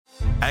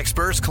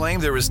Experts claim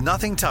there is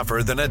nothing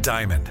tougher than a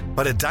diamond.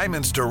 But at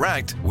Diamonds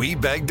Direct, we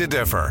beg to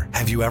differ.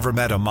 Have you ever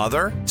met a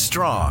mother?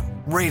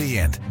 Strong,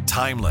 radiant,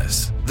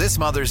 timeless. This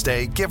Mother's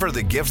Day, give her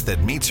the gift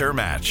that meets her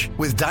match.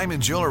 With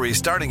diamond jewelry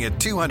starting at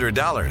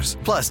 $200.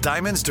 Plus,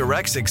 Diamonds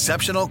Direct's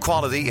exceptional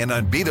quality and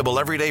unbeatable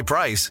everyday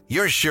price,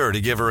 you're sure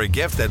to give her a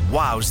gift that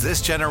wows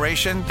this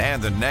generation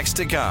and the next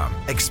to come.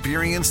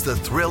 Experience the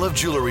thrill of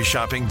jewelry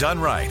shopping done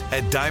right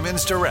at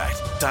Diamonds Direct.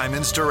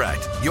 Diamonds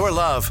Direct. Your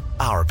love,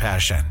 our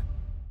passion.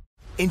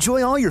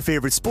 Enjoy all your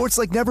favorite sports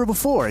like never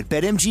before at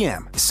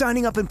BetMGM.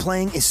 Signing up and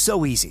playing is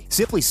so easy.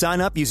 Simply sign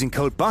up using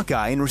code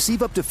Buckeye and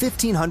receive up to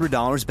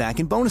 $1,500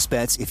 back in bonus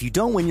bets if you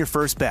don't win your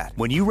first bet.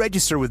 When you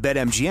register with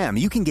BetMGM,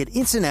 you can get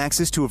instant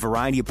access to a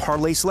variety of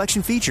parlay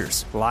selection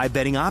features, live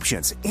betting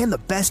options, and the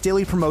best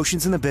daily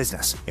promotions in the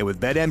business. And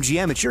with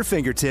BetMGM at your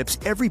fingertips,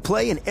 every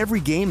play and every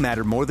game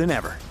matter more than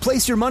ever.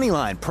 Place your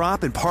moneyline,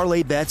 prop, and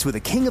parlay bets with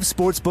the king of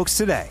sportsbooks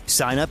today.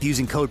 Sign up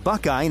using code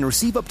Buckeye and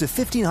receive up to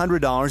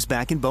 $1,500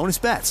 back in bonus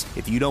bets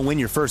if you don't win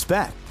your first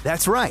bet.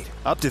 That's right,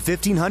 up to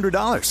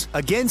 $1,500.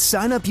 Again,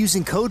 sign up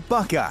using code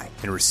Buckeye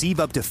and receive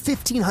up to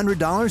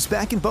 $1,500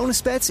 back in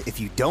bonus bets if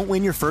you don't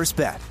win your first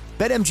bet.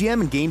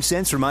 BetMGM and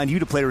GameSense remind you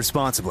to play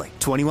responsibly.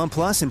 21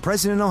 plus and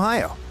present in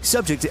Ohio.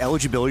 Subject to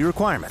eligibility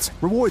requirements.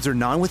 Rewards are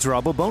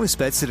non-withdrawable bonus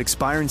bets that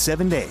expire in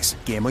 7 days.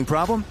 Gambling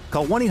problem?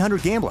 Call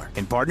 1-800-GAMBLER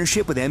in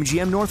partnership with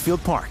MGM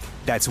Northfield Park.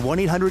 That's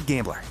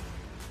 1-800-GAMBLER.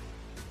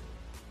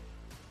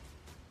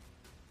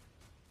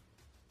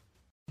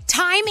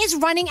 Time is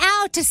running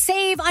out to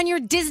save on your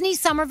Disney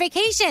summer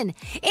vacation.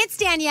 It's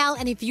Danielle,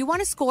 and if you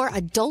want to score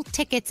adult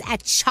tickets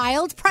at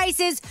child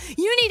prices,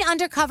 you need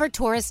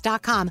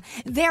UndercoverTourist.com.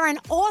 They're an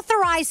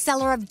authorized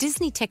seller of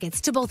Disney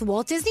tickets to both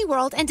Walt Disney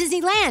World and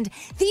Disneyland.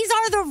 These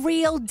are the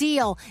real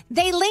deal.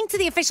 They link to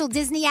the official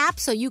Disney app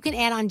so you can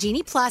add on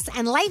Genie Plus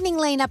and Lightning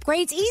Lane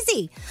upgrades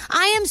easy.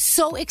 I am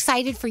so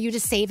excited for you to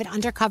save at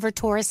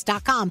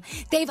UndercoverTourist.com.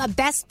 They have a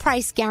best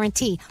price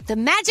guarantee. The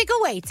magic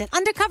awaits at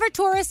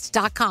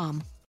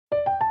UndercoverTourist.com.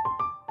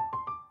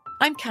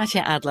 I'm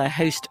Katya Adler,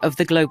 host of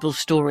The Global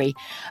Story.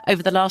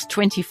 Over the last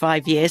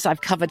 25 years, I've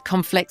covered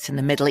conflicts in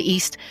the Middle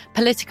East,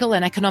 political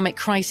and economic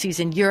crises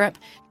in Europe,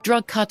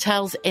 drug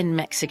cartels in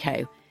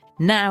Mexico.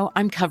 Now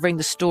I'm covering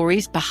the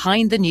stories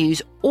behind the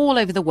news all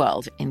over the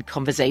world in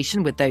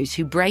conversation with those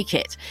who break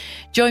it.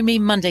 Join me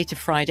Monday to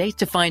Friday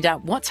to find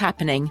out what's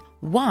happening,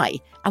 why,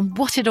 and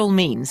what it all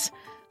means.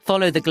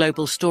 Follow The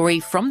Global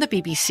Story from the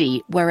BBC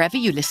wherever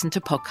you listen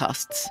to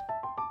podcasts.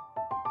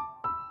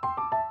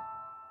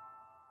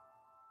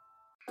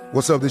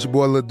 What's up, this your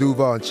boy Lil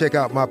Duval, and check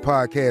out my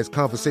podcast,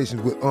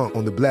 Conversations with Unc,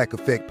 on the Black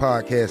Effect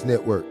Podcast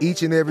Network.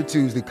 Each and every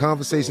Tuesday,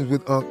 Conversations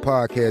with Unc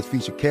podcast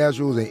feature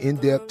casuals and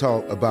in-depth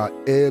talk about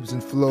ebbs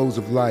and flows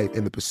of life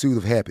and the pursuit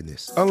of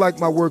happiness.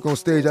 Unlike my work on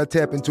stage, I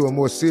tap into a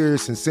more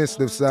serious and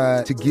sensitive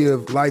side to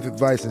give life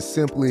advice and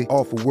simply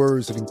offer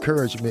words of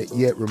encouragement,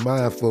 yet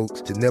remind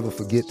folks to never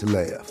forget to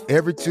laugh.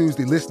 Every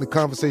Tuesday, listen to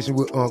Conversation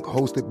with Unc,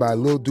 hosted by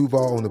Lil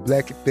Duval on the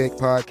Black Effect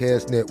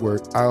Podcast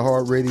Network,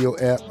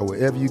 iHeartRadio app, or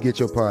wherever you get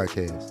your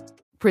podcasts.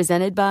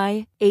 Presented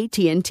by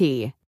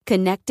AT&T.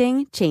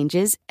 Connecting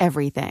changes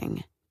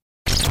everything.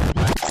 2,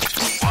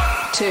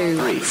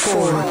 3,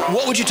 4.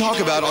 What would you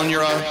talk about on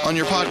your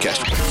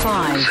podcast?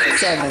 5,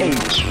 7, 8.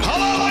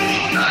 Hello,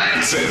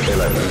 9, 10,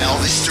 11.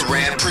 Elvis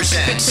Duran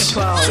presents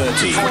 12,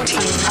 13,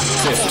 14,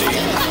 15.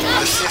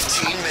 The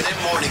 15-minute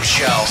morning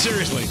show.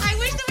 Seriously. I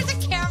wish there was a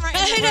camera in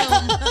the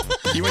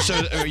room. You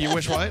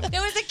wish what?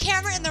 There was a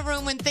camera in the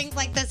room when things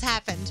like this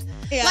happened.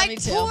 Yeah, like me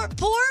too.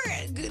 poor,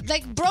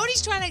 like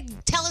Brody's trying to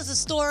tell us a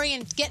story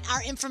and get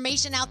our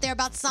information out there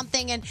about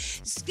something, and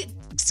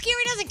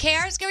Scary doesn't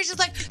care. Scary's just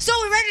like, so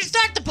we ready to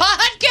start the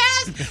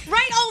podcast?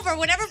 Right over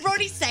whatever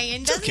Brody's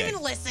saying. Doesn't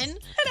even listen. And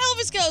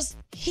Elvis goes,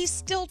 he's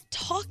still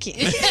talking.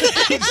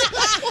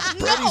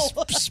 Brody's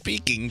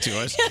speaking to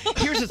us.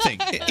 Here's the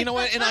thing. You know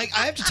what? And I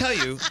have to tell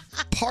you,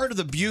 part of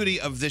the beauty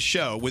of this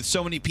show, with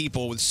so many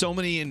people, with so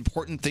many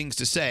important things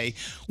to say,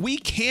 we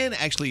can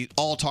actually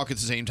all talk at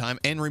the same time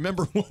and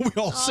remember what we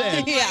all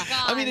said. Yeah.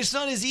 I mean, it's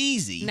not as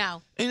easy.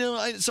 No. You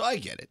know, so I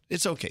get it.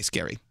 It's okay,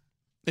 Scary.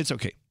 It's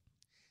okay.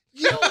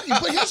 You know,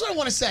 but here's what I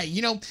want to say.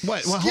 You know,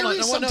 What? Well, Scary hold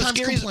on. sometimes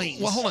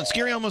complains. Well, hold on.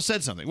 Scary almost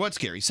said something. What,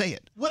 Scary? Say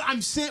it. What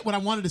I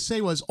wanted to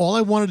say was, all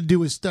I wanted to do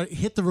was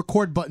hit the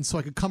record button so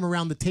I could come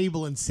around the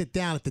table and sit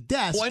down at the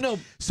desk. Well, I know.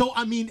 So,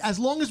 I mean, as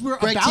long as we're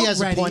Greg about T has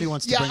ready. a point he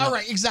wants to bring up.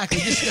 Right, exactly.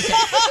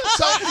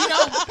 So, you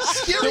know,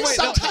 Scary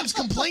sometimes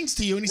complains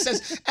to you, and he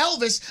says,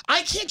 Elvis,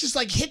 I can't just,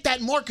 like, hit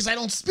that mark because I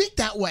don't speak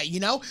that way,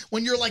 you know?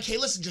 When you're like, hey,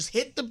 listen, just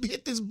hit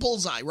this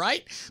bullseye,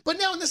 right? But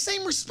now, in the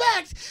same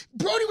respect,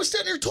 Brody was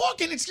sitting there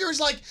talking, and Scary's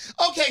like,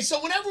 Okay,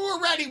 so whenever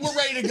we're ready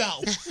to go.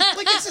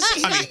 Like, it's the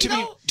same. I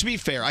mean, to be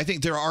fair, I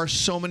think there are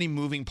so many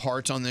moving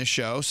parts on this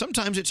show.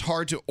 Sometimes it's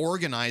hard to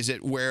organize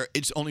it where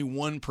it's only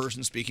one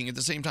person speaking at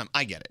the same time.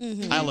 I get it.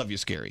 Mhm. I love you,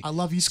 Scary. I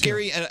love you,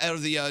 Scary. Out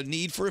of the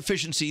need for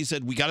efficiency,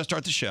 said we got to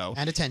start the show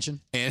and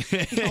attention. And,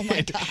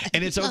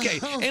 and it's okay.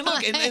 And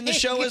look, and the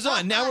show is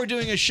on. Now we're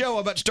doing a show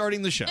about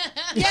starting the show.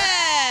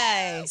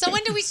 Yay! So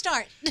when do we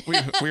start? We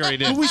already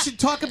did. Well, we should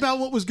talk about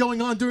what was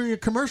going on during a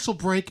commercial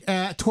break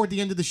toward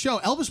the end of the show.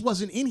 Elvis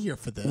wasn't in here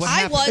for this. What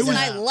I happened? was, and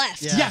I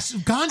left. Yeah. Yes,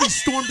 Gandhi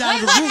stormed out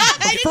of the room.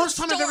 The first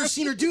time I've ever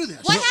seen her do this.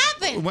 What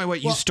happened?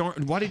 Wait, you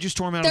stormed. Why did you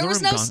storm out of the There room?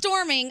 was no Gandhi?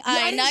 storming.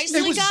 I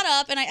nicely got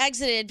up and I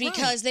exited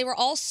because they were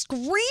all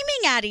screaming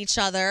at each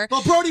other.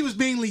 Well, Brody was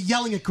mainly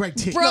yelling at Greg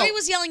T. Brody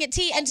was yelling at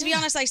T, and to be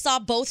honest, I saw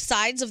both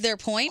sides of their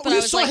point, but you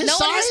I was saw like, his no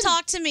one has side?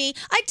 talked to me.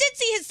 I did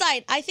see his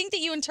side. I think that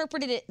you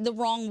interpreted it the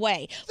wrong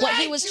way. What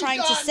he was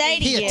trying to say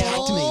to He you.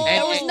 attacked me.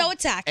 There was no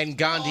attack. And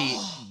Gandhi,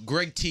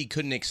 Greg T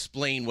couldn't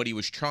explain what he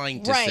was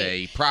trying to Right.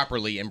 say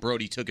properly, and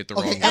Brody took it the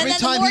wrong way. And then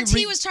the more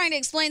T was trying to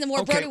explain, the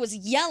more Brody was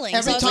yelling.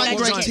 Every so I was time like, I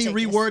Greg can't T take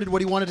this. reworded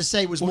what he wanted to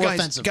say was more guys,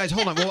 offensive. Guys,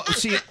 hold on. Well,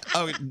 see,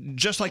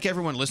 just like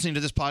everyone listening to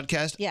this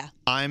podcast, Yeah.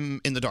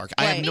 I'm in the dark.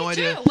 I have Me no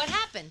idea. too. What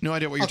happened? No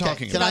idea what you're Okay,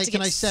 talking can about.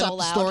 I set up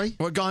the story?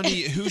 Well,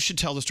 Gandhi, who should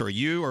tell the story?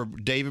 You or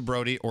David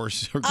Brody or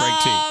Greg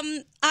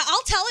T?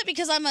 I'll tell it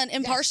because I'm an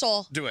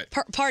impartial Do it.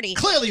 party.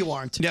 Clearly you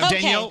aren't. Now,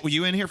 Okay. Danielle, were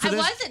you in here for I this?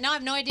 wasn't. No, I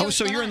have no idea. Oh, what's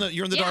so going you're in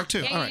on. the Yeah, dark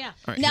too. Yeah, All right. yeah. All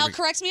right. Now, here we go.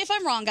 correct me if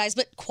I'm wrong, guys,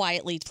 but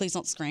quietly, please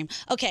don't scream.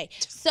 Okay,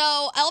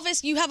 so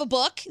Elvis, you have a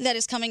book that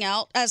is coming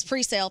out as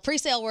pre-sale.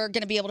 Pre-sale, we're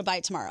going to be able to buy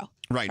it tomorrow.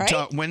 Right.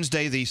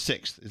 Wednesday the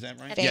 6th. Is that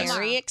right?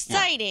 Very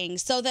exciting.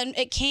 So then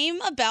it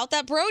came about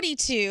that Brody,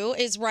 too,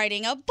 is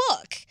writing a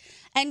book.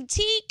 And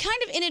T kind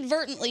of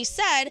inadvertently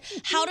said,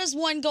 how does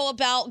one go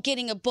about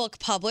getting a book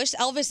published?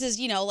 Elvis is,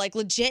 like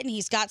legit, and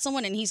he's got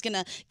someone, and he's going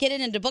to get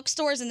it into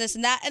bookstores and this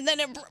and that. And then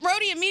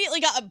Brody immediately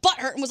got a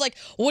butthurt and was like,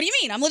 what do you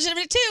mean? I'm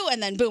legitimate, too.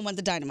 And then, boom, went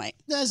the dynamite.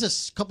 There's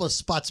a couple of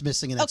spots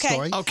missing in that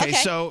story. Okay,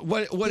 so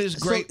what is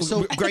great?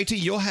 Great T,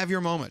 you'll have your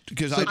moment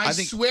because I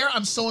think. swear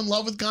I'm so in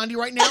love with Gandhi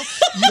right now.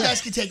 You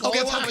guys can take all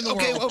the time in the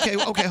world.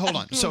 Okay, hold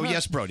on. So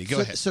yes, Brody,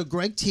 go ahead. So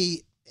Greg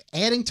T,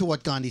 adding to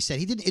what Gandhi said,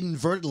 he didn't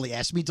inadvertently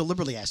ask me,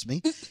 deliberately asked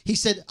me. He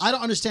said, I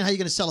don't understand how you're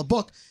going to sell a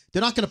book.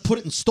 They're not going to put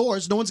it in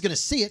stores. No one's going to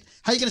see it.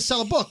 How are you going to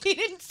sell a book? He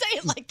didn't say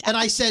it like that. And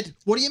I said,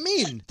 what do you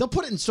mean? They'll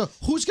put it in store.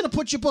 Who's going to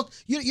put your book?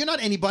 You're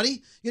not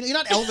anybody. You're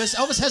not Elvis.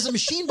 Elvis has a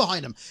machine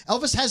behind him.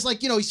 Elvis has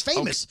he's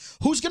famous.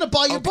 Who's going to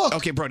buy your book?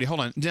 Okay, Brody, hold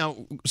on. Now,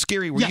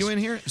 Scary, were you in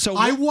here? So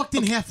I walked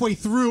in halfway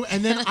through,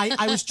 and then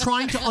I was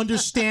trying to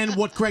understand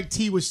what Greg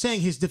T was saying,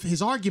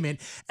 his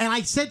argument, and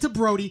I said to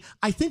Brody,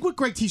 I think what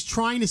Greg T's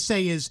trying to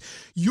say is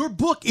your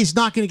book is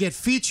not going to get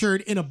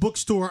featured in a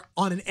bookstore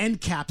on an end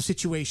cap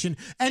situation.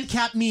 End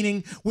cap meaning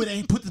where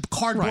they put the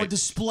cardboard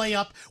display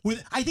up.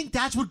 I think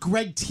that's what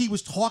Greg T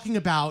was talking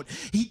about.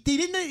 He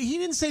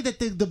didn't say that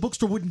the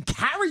bookstore wouldn't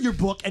carry your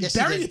book and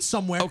bury it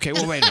somewhere. Okay,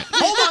 well, wait a minute.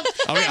 Hold on.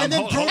 Okay, And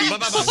then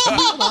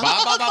hold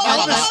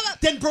on.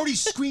 Then Brody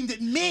screamed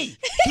at me.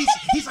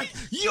 He's like,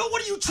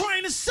 what are you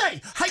trying to say?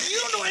 You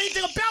don't know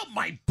anything about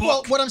my book.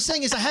 Well, what I'm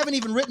saying is I haven't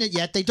even written it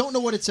yet. They don't know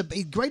what it's about.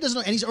 Greg doesn't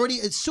know, and he's already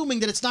assuming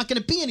that it's not going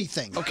to be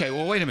anything. Okay,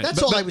 well, wait a minute.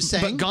 That's all I was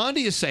saying. But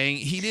Gandhi is saying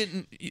he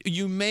didn't.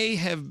 You may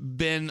have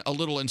been a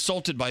little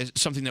insulted by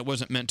something that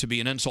wasn't meant to be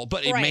an insult,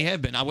 but it may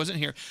have been. I wasn't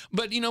here.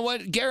 But you know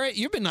what, Garrett,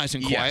 you've been nice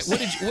and quiet.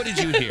 Yes. What did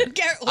you hear?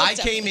 I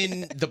came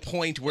in the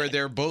point where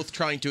they're both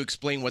trying to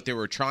explain what they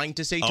were trying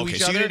to say to each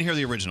so other. you didn't hear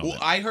the original. Well,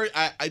 I heard.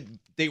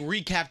 They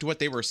recapped what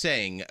they were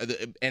saying,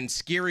 and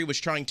Scary was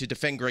trying to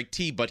defend Greg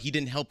T, but he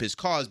didn't help his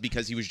cause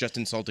because he was just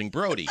insulting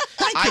Brody.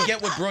 I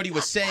get what Brody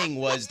was saying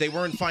was they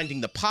weren't finding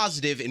the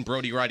positive in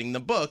Brody writing the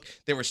book.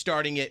 They were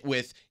starting it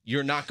with,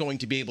 you're not going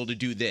to be able to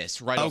do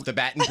this right off the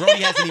bat, and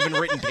Brody hasn't even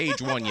written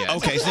page 1 yet.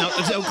 Okay,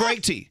 so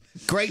Greg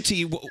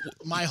T.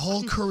 My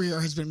whole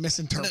career has been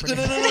misinterpreted.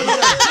 Greg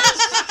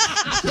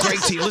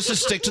T, let's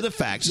just stick to the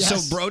facts.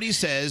 Yes. So Brody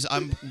says,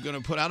 I'm going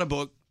to put out a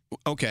book.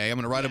 Okay, I'm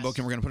going to write a book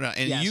and we're going to put it out.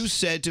 And you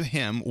said to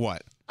him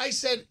what? I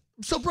said,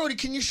 so Brody,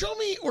 can you show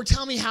me or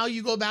tell me how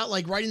you go about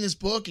writing this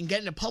book and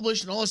getting it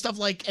published and all this stuff?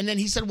 And then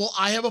he said, well,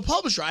 I have a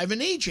publisher. I have an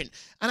agent.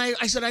 And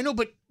I said, I know,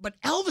 but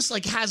Elvis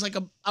has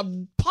a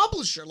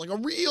publisher, a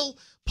real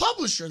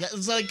publisher that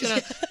is going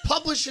to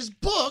publish his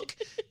book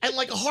and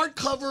a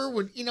hardcover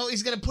with,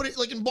 he's going to put it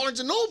in Barnes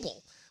and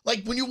Noble.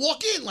 When you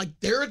walk in,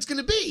 there it's going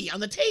to be on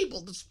the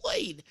table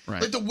displayed.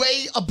 Right. The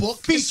way a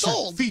book is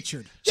sold.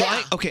 Featured. So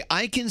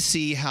I can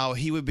see how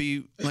he would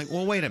be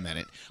well, wait a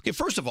minute. Okay,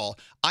 first of all,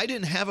 I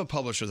didn't have a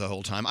publisher the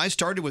whole time. I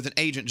started with an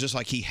agent just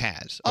like he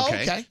has.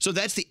 Okay. Okay. So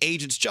that's the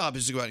agent's job,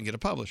 is to go out and get a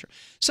publisher.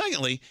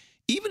 Secondly,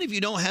 even if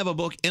you don't have a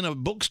book in a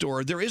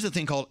bookstore, there is a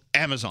thing called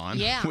Amazon,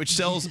 which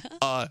sells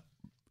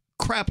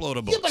crap load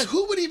of books. Yeah, but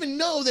who would even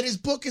know that his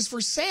book is for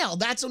sale?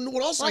 That's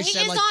what also I he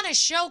said. is on a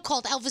show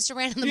called Elvis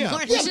Duran in the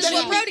Morning. This is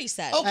what Brody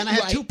said. Okay, And I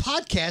have 2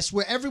 podcasts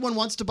where everyone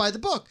wants to buy the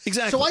book.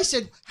 Exactly. So I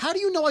said, how do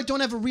you know I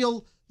don't have a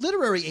real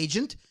literary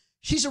agent?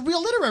 She's a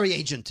real literary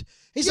agent.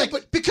 He's like,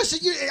 but because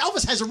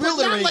Elvis has a real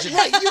But not literary like, agent.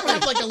 right, you don't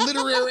have like a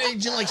literary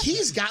agent like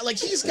he's got. Like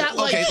he's got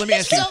like. Okay, let me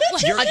ask you.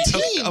 You're, a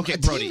team. okay, a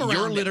Brody, team your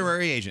around him.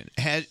 literary agent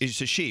is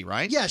a she,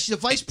 right? Yeah, she's a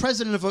vice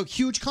president of a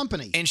huge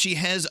company. And she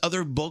has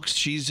other books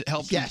she's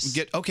helped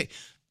get. Okay.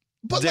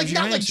 But There's like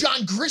your not like answer.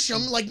 John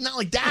Grisham, like not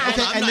like that.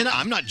 Okay,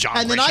 I'm not John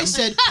And then I Grisham.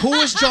 said, who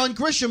was John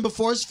Grisham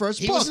before his first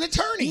He book? was an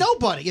attorney.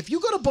 Nobody. If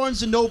you go to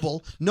Barnes &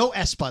 Noble, no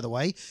S, by the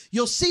way,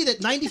 you'll see that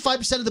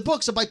 95% of the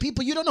books are by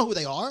people you don't know who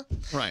they are.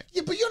 Right.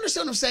 Yeah, but you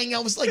understand what I'm saying,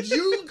 Elvis? Like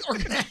you are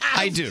gonna have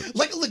I do.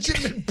 like a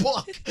legitimate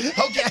book.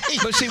 Okay.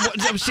 But see,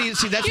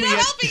 see, that's You're where you not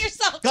have, helping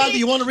yourself. Gandhi, T.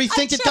 you want to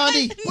rethink it,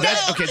 Gandhi?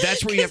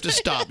 that's where you have to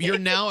stop. You're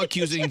now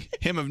accusing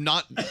him of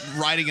not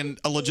writing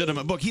a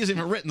legitimate book. He hasn't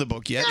even written the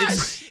book yet.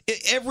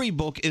 Every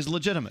book is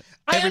legitimate.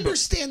 I Every book.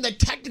 understand that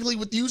technically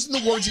with using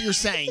the words that you're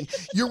saying,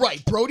 you're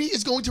right. Brody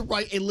is going to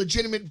write a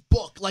legitimate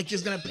book. Like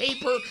he's going to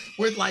paper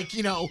with like,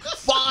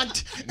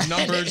 font.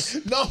 Numbers.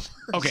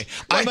 Okay,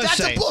 Right, I must that's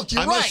a say, book,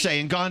 you're I must right. say,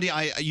 and Gandhi,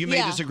 you may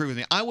Yeah. disagree with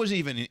me. I wasn't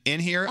even in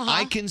here.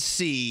 I can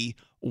see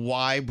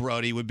why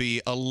Brody would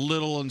be a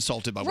little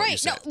insulted by what you Right.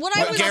 said. No, what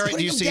I was Garrett, do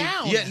putting you him see?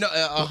 down. Yeah, no,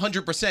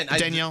 100%.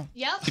 Danielle,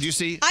 Yep. did you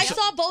see? I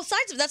saw both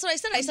sides of it. That's what I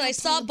said. I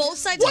saw both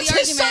sides What's of the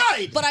his argument,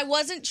 side? but I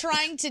wasn't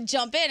trying to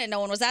jump in, and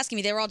no one was asking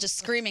me. They were all just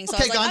screaming. So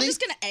I Okay, was like, Gandhi, I'm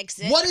just going to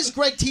exit. What is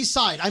Greg T's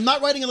side? I'm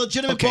not writing a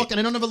legitimate Okay. book, and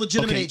I don't have a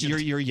legitimate Okay,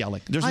 agent. you're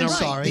yelling. There's I'm no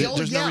sorry. They all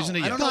There's no yell. reason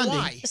to I yell. don't know Gandhi,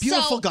 why.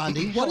 beautiful So-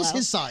 Gandhi. What is Hello.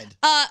 his side?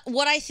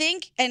 What I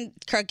think, and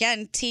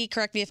again, T,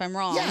 correct me if I'm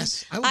wrong.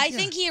 Yes, I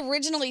think he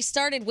originally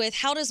started with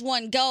how does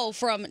one go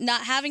from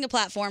not having a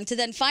platform to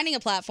then finding a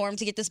platform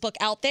to get this book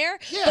out there.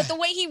 Yeah. But the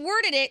way he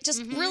worded it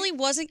just really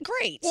wasn't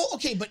great. Well,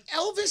 okay, but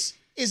Elvis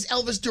is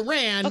Elvis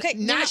Duran, Okay,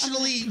 no, no.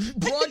 nationally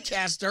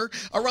broadcaster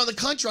around the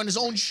country on his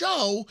own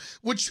show,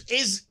 which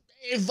is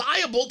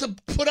viable to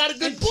put out a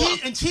good book.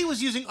 And T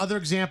was using other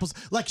examples,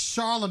 like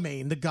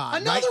Charlemagne, the guy.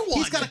 Another right? one.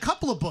 He's got a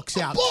couple of books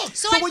out. book.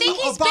 So So I when think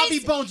you, he's Bobby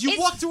basi- Bones, you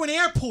it's- walk through an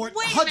airport,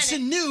 Wait a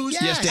Hudson News.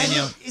 Yes, and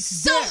Danielle. It's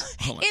So there.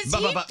 Hold on. is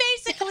he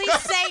basically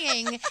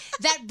saying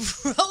that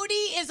Brody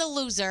is a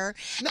loser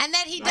and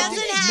that he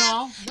doesn't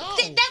have? No.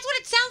 That's what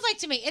it sounds like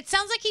to me. It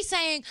sounds like he's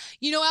saying,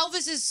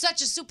 Elvis is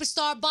such a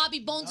superstar, Bobby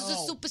Bones is a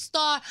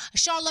superstar,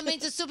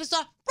 Charlemagne's a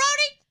superstar.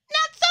 Brody,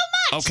 not so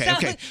much. Okay, So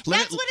okay.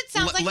 that's what it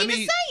sounds like let he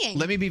me, was saying.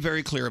 Let me be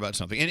very clear about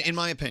something. In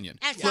my opinion,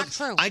 That's not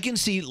true. I can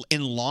see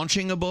in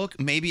launching a book,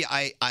 maybe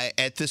I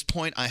at this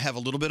point I have a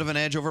little bit of an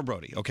edge over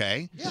Brody.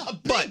 Okay, Yeah, a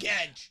big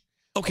edge.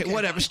 okay,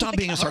 whatever. Stop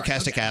being a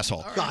sarcastic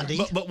asshole.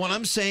 Gandhi. But what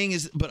I'm saying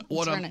is,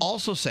 what I'm Vernon.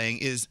 also saying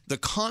is the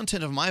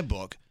content of my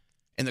book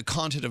and the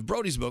content of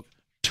Brody's book,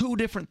 two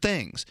different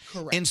things.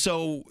 Correct. And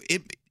so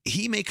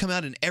he may come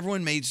out and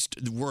everyone may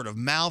word of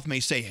mouth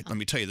may say, hey, let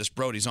me tell you, this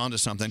Brody's onto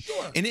something,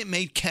 and it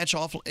may catch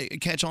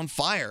on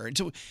fire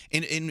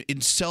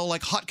and sell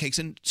like hotcakes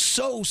and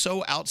so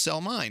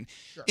outsell mine.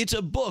 It's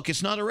a book.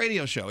 It's not a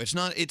radio show.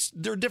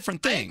 They're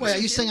different things. Wait, are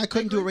you saying I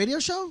couldn't do a radio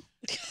show?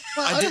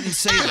 I didn't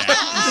say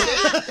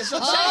that.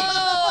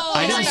 Oh,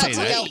 I didn't I'm say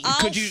about to that.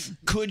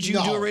 go Could you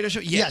No. do a radio show?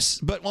 Yes.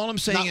 But all I'm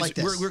saying Not is like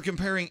this. we're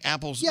comparing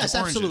apples Yes, to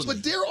oranges. absolutely.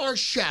 But there are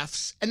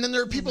chefs, and then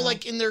there are people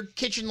like in their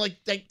kitchen, like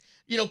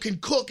can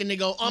cook, and they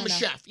go, "I'm a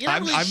chef." You're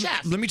not really a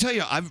chef. Let me tell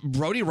you,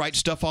 Brody writes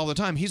stuff all the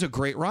time. He's a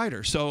great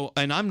writer. So,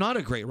 and I'm not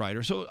a great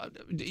writer. So,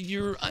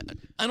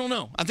 I don't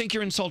know. I think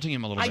you're insulting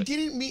him a little I bit.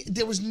 didn't mean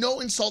there was no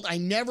insult. I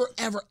never,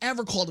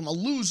 ever called him a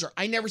loser.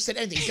 I never said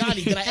anything.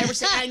 Gandhi, did I ever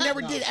say? I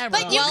never did ever.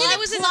 But you While can I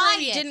was in the apply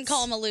room, you it. didn't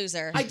call him a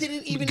loser. I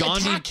didn't even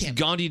attack him.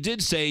 Gandhi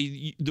did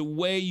say the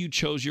way you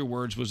chose your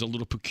words was a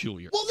little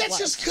peculiar. Well, that's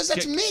just because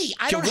that's Can- me.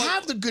 I can don't what-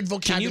 have the good Can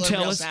vocabulary you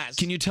tell else us? has.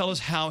 Can you tell us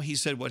how he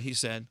said what he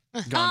said?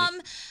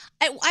 Gandhi?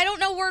 I don't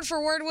know word for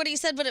word what he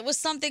said, but it was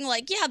something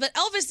like, yeah, but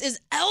Elvis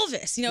is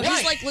Elvis. He's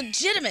Right. like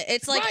legitimate.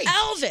 It's like Right.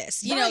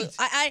 Elvis. You know,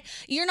 Right.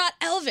 you're not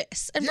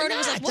Elvis. And You're Brody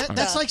was like, not. what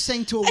That's the? like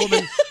saying to a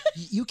woman,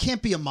 you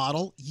can't be a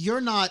model. You're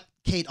not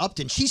Kate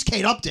Upton. She's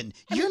Kate Upton.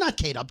 You're not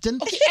Kate Upton.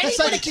 Okay, That's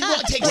anybody like- can go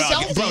and take Well,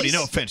 selfies. Brody,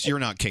 no offense, you're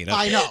not Kate.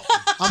 I know.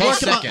 I'm Close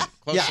working on- second.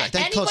 Close yeah, second.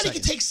 thank- close Anybody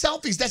can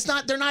second. take selfies. That's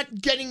not. They're not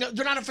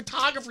a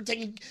photographer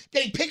getting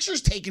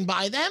pictures taken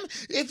by them.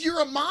 If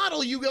you're a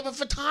model, you have a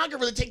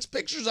photographer that takes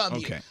pictures of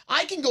you. Okay.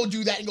 I can go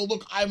do that and go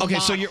look. I'm a Okay,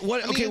 model. so you're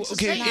what? I mean, Okay, it's the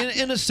okay. same.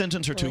 In a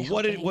sentence or two,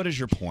 what is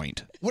your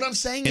point? What I'm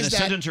saying In is a that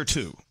sentence or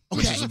two,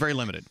 which Okay. is very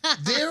limited.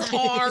 there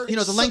are You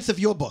know, the length of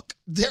your book.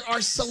 there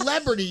are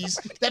celebrities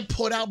that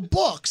put out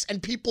books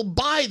and people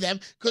buy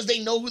them because they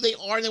know who they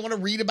are and they want to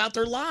read about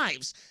their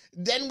lives.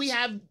 Then we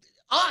have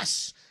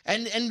us.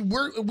 And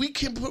we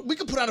can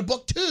put out a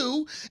book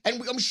too,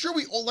 and I'm sure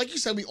we all, like you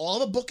said, we all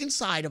have a book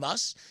inside of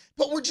us,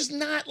 but we're just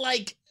not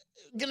like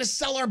gonna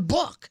sell our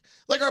book.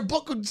 Like our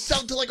book would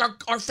sell to like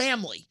our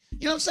family.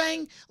 You know what I'm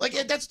saying? Like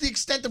that's the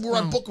extent of where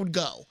our book would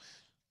go.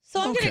 So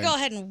I'm Okay. going to go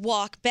ahead and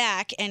walk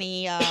back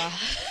any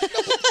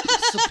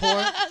support.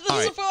 All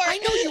right. I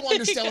know you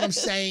understand what I'm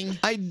saying.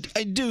 I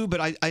do,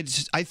 but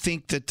I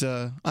think that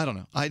I don't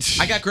know. I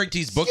got Greg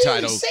T's book Stewie,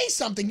 title. say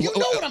something. You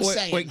know what I'm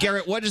saying. Wait,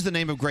 Garrett, what is the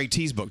name of Greg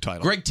T's book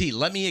title? Greg T,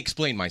 let me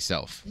explain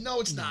myself. No,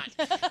 it's not.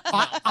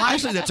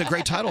 Actually, that's a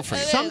great title for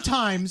you.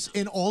 Sometimes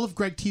in all of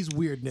Greg T's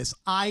weirdness,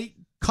 I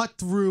cut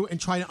through and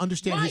try to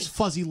understand his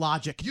fuzzy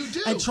logic. You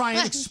do. And try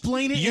and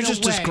explain it You in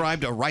just a way.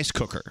 described a rice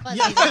cooker.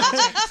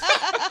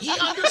 He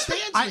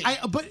understands me.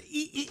 But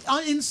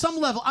in some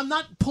level, I'm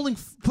not putting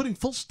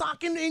full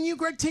stock in you,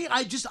 Greg T.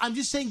 I'm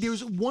just saying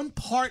there's one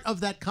part of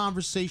that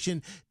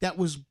conversation that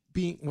was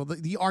being, well,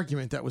 the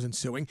argument that was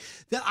ensuing,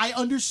 that I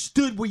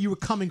understood where you were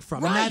coming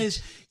from. And that Right. is,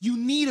 you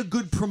need a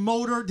good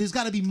promoter. There's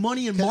got to be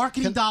money and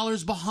marketing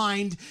dollars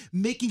behind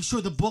making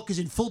sure the book is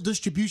in full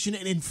distribution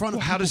and in front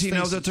of How does he people's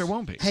know faces. that there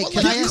won't be? Hey, Well,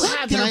 can like I you ask?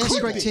 have Can there I ask could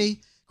Greg be.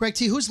 T? Greg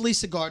T, who's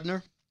Lisa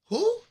Gardner?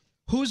 Who?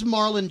 Who's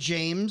Marlon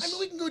James? I mean,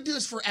 we can go do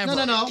this forever.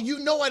 No. You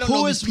know I don't Who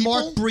know is these people.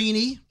 Mark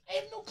Brini? I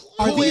have no clue.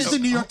 Are Who these is- the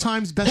New York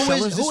Times Who bestsellers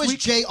is, this who is week?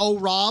 J.O.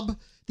 Robb?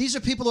 These are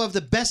people who have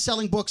the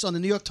best-selling books on the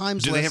New York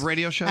Times Do list. they have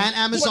radio shows? And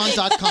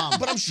Amazon.com.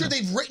 But I'm sure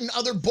they've written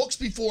other books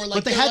before. Like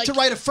But they they're had to like-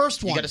 write a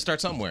first You one. got to start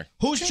somewhere.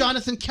 Who's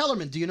Jonathan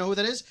Kellerman? Do you know who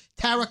that is?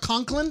 Tara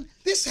Conklin?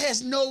 This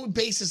has no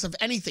basis of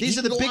anything. These He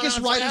are can the go on biggest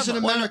and writers in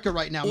forever. America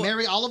right now.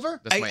 Mary Oliver?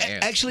 That's my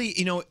aunt. Actually,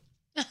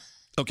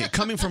 okay,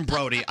 coming from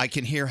Brody, I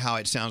can hear how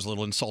it sounds a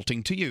little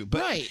insulting to you.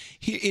 But Right.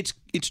 it's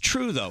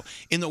true, though.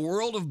 In the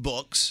world of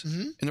books,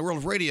 in the world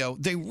of radio,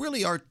 they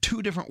really are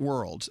two different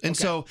worlds. And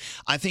so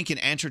I think in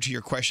answer to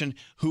your question,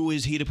 who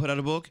is he to put out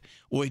a book?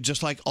 Well,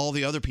 just like all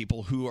the other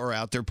people who are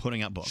out there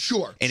putting out books.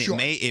 Sure, And sure.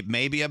 it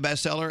may be a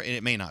bestseller and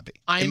it may not be.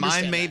 I and mine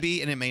understand may that.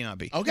 be and it may not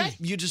be. Okay.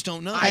 You just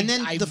don't know. And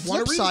then I the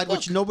wanna flip read side, the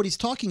which book. nobody's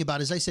talking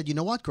about, is I said, you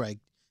know what, Greg?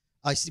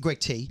 Greg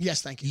T.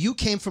 Yes, thank you. You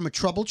came from a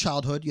troubled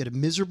childhood. You had a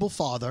miserable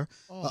father.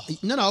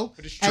 No.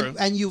 But it's true.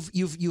 And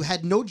you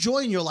had no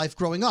joy in your life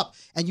growing up,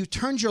 and you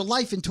turned your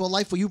life into a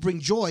life where you bring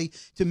joy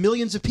to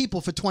millions of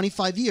people for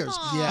 25 years.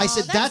 I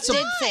said that's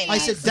I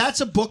said that's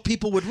a book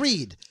people would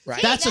read.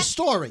 Right. That's a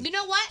story. You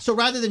know what? So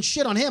rather than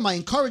shit on him, I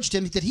encouraged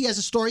him that he has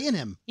a story in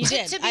him. You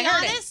did. To be I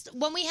heard it. honest,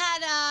 when we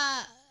had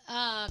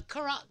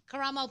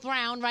Karamo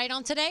Brown right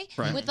on today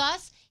Right. with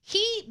us,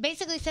 he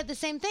basically said the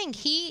same thing.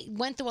 He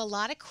went through a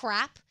lot of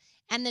crap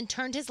and then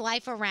turned his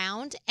life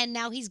around, and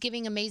now he's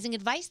giving amazing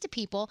advice to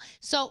people.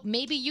 So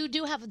maybe you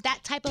do have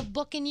that type of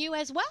book in you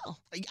as well.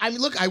 I mean,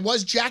 look, I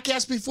was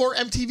Jackass before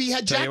MTV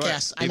had Tell you what.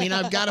 Jackass. I mean,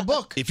 I've got a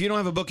book. If you don't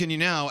have a book in you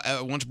now,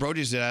 once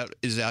Brody's out,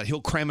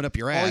 he'll cram it up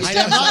your ass.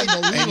 I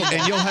know,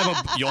 and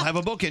you'll have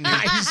a book in you.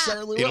 I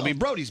certainly will. It'll be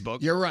Brody's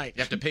book. You're right.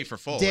 You have to pay for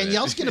full.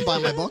 Danielle's going to buy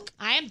my book.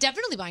 I am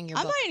definitely buying your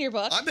I'm book. buying your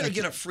book. I'm gonna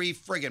get a free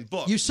friggin'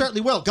 book. You certainly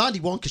will. Gandhi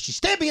won't because she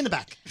stabbed me in the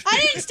back. I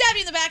didn't stab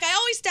you in the back. I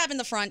always stab in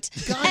the front.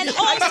 Gandhi, And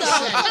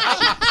also,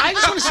 I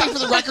just want to say for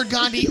the record,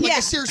 Gandhi, like Yeah.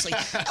 seriously,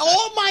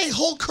 all my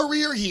whole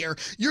career here,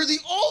 you're the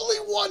only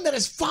one that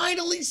has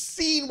finally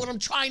seen what I'm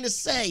trying to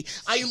say.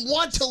 I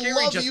want to Scary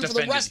love just you for the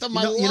defended. rest of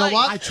my life. You know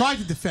what? I tried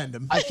to defend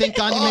him. I think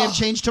Gandhi may have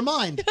changed her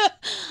mind.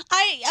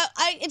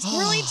 it's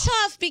really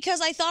tough because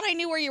I thought I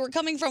knew where you were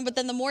coming from, but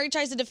then the more he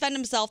tries to defend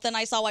himself, then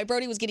I saw why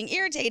Brody was getting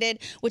irritated,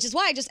 which is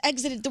why I just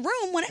exited the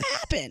room when it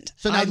happened.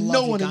 So now I love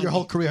no you, one in Gandhi. your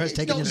whole career has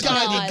taken No, your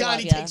Gandhi, No, I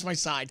Gandhi love ya. takes my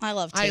side. I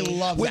love I tea.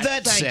 love With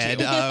that Thank said,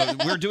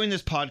 you. we're doing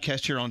this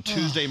podcast here on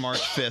Tuesday, March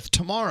 5th.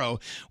 Tomorrow,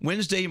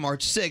 Wednesday,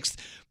 March 6th,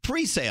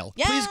 pre-sale.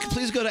 Yeah.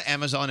 Please go to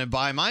Amazon and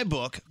buy my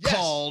book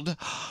called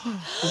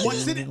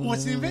What's it?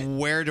 What's the event?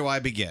 Where Do I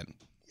Begin?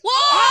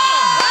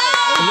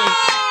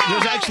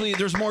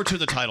 There's more to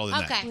the title than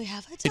Okay. that. We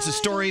have a It's the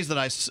stories that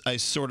I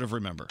sort of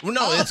remember. Well,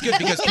 no, it's good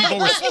because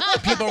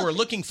people were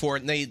looking for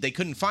it and they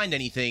couldn't find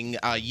anything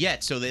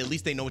yet, so at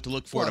least they know what to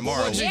look for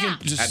tomorrow. You can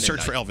just at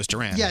search for midnight. Elvis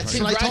Duran. Yeah, that's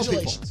what I told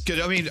people.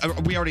 Congratulations. I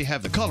mean, we already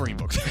have the coloring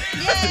book.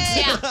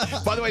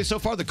 Yeah. By the way, so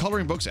far the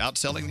coloring book's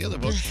outselling the other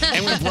book.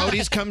 And when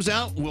Brody's comes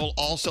out, we'll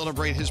all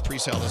celebrate his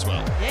pre-sale as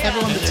well.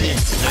 Everyone but Tim.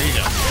 There you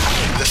go.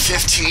 The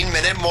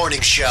 15-minute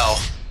morning show.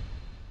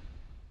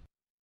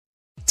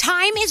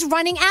 Time is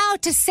running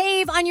out to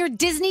save on your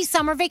Disney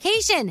summer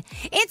vacation.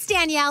 It's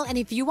Danielle, and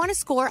if you want to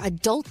score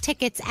adult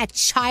tickets at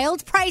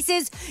child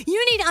prices,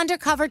 you need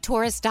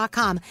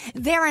UndercoverTourist.com.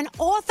 They're an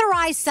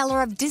authorized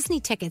seller of Disney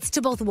tickets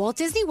to both Walt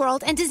Disney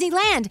World and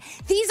Disneyland.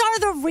 These are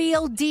the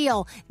real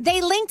deal.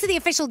 They link to the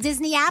official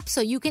Disney app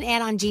so you can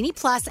add on Genie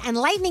Plus and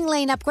Lightning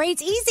Lane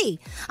upgrades easy.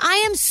 I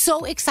am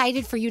so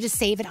excited for you to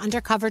save at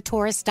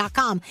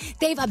UndercoverTourist.com.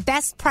 They have a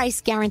best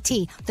price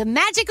guarantee. The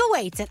magic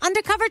awaits at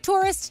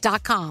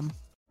UndercoverTourist.com.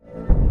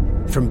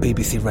 From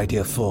BBC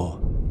Radio 4,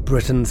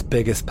 Britain's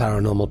biggest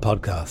paranormal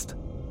podcast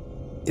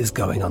is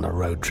going on a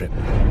road trip.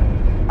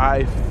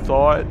 I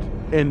thought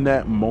in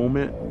that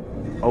moment,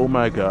 oh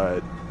my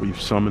God, we've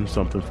summoned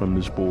something from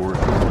this board.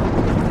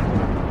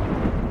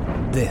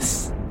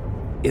 This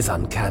is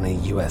Uncanny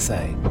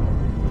USA.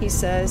 He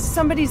says,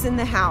 somebody's in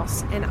the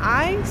house, and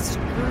I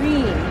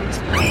screamed.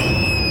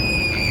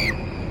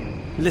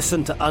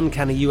 Listen to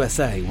Uncanny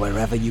USA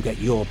wherever you get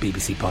your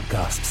BBC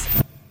podcasts,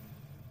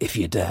 if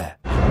you dare.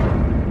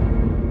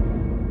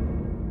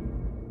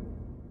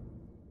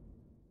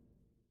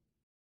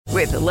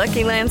 With the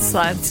Lucky Land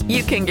Slots,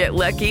 you can get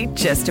lucky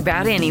just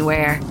about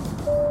anywhere.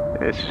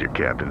 This is your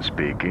captain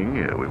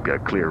speaking. We've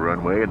got clear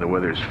runway and the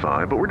weather's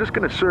fine, but we're just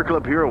going to circle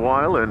up here a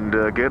while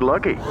and get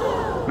lucky.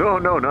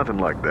 No, nothing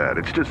like that.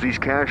 It's just these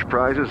cash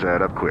prizes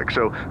add up quick.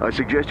 So I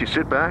suggest you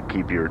sit back,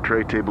 keep your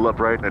tray table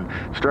upright, and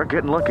start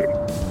getting lucky.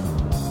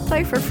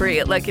 Play for free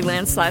at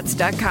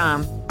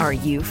LuckyLandSlots.com. Are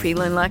you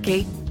feeling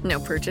lucky?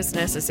 No purchase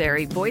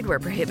necessary. Void where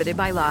prohibited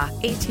by law.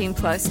 18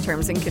 plus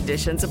terms and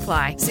conditions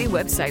apply. See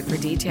website for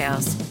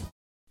details.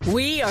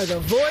 We are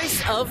the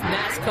voice of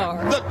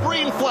NASCAR. The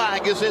green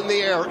flag is in the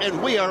air,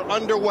 and we are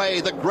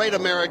underway. The Great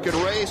American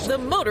Race. The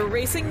Motor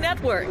Racing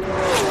Network.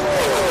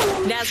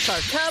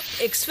 NASCAR Cup,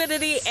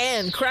 Xfinity,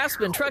 and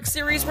Craftsman Truck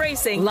Series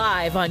Racing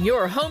live on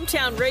your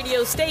hometown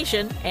radio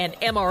station and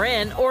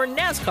MRN or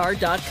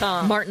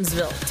NASCAR.com.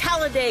 Martinsville,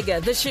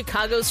 Talladega, the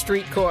Chicago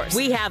Street Course.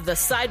 We have the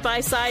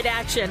side-by-side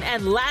action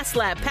and last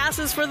lap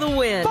passes for the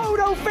win.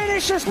 Photo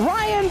finishes.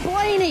 Ryan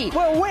Blaney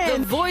will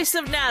win. The voice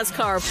of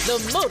NASCAR,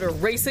 the Motor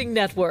Racing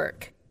Network.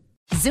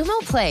 Xumo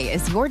Play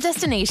is your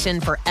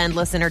destination for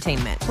endless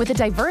entertainment. With a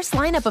diverse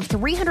lineup of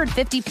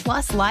 350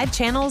 plus live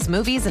channels,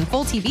 movies, and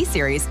full TV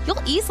series,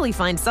 you'll easily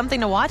find something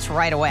to watch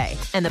right away.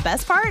 And the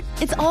best part?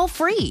 It's all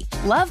free.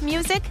 Love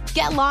music?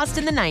 Get lost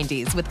in the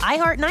 90s with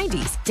iHeart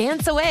 90s,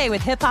 dance away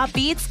with hip-hop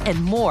beats,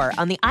 and more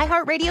on the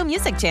iHeartRadio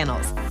music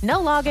channels. No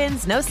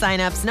logins, no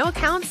signups, no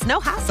accounts, no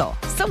hassle.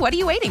 So what are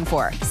you waiting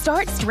for?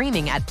 Start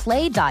streaming at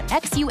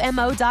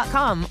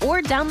play.xumo.com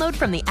or download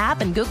from the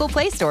app and Google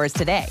Play stores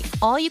today.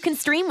 All you can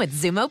stream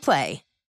with Xumo Play.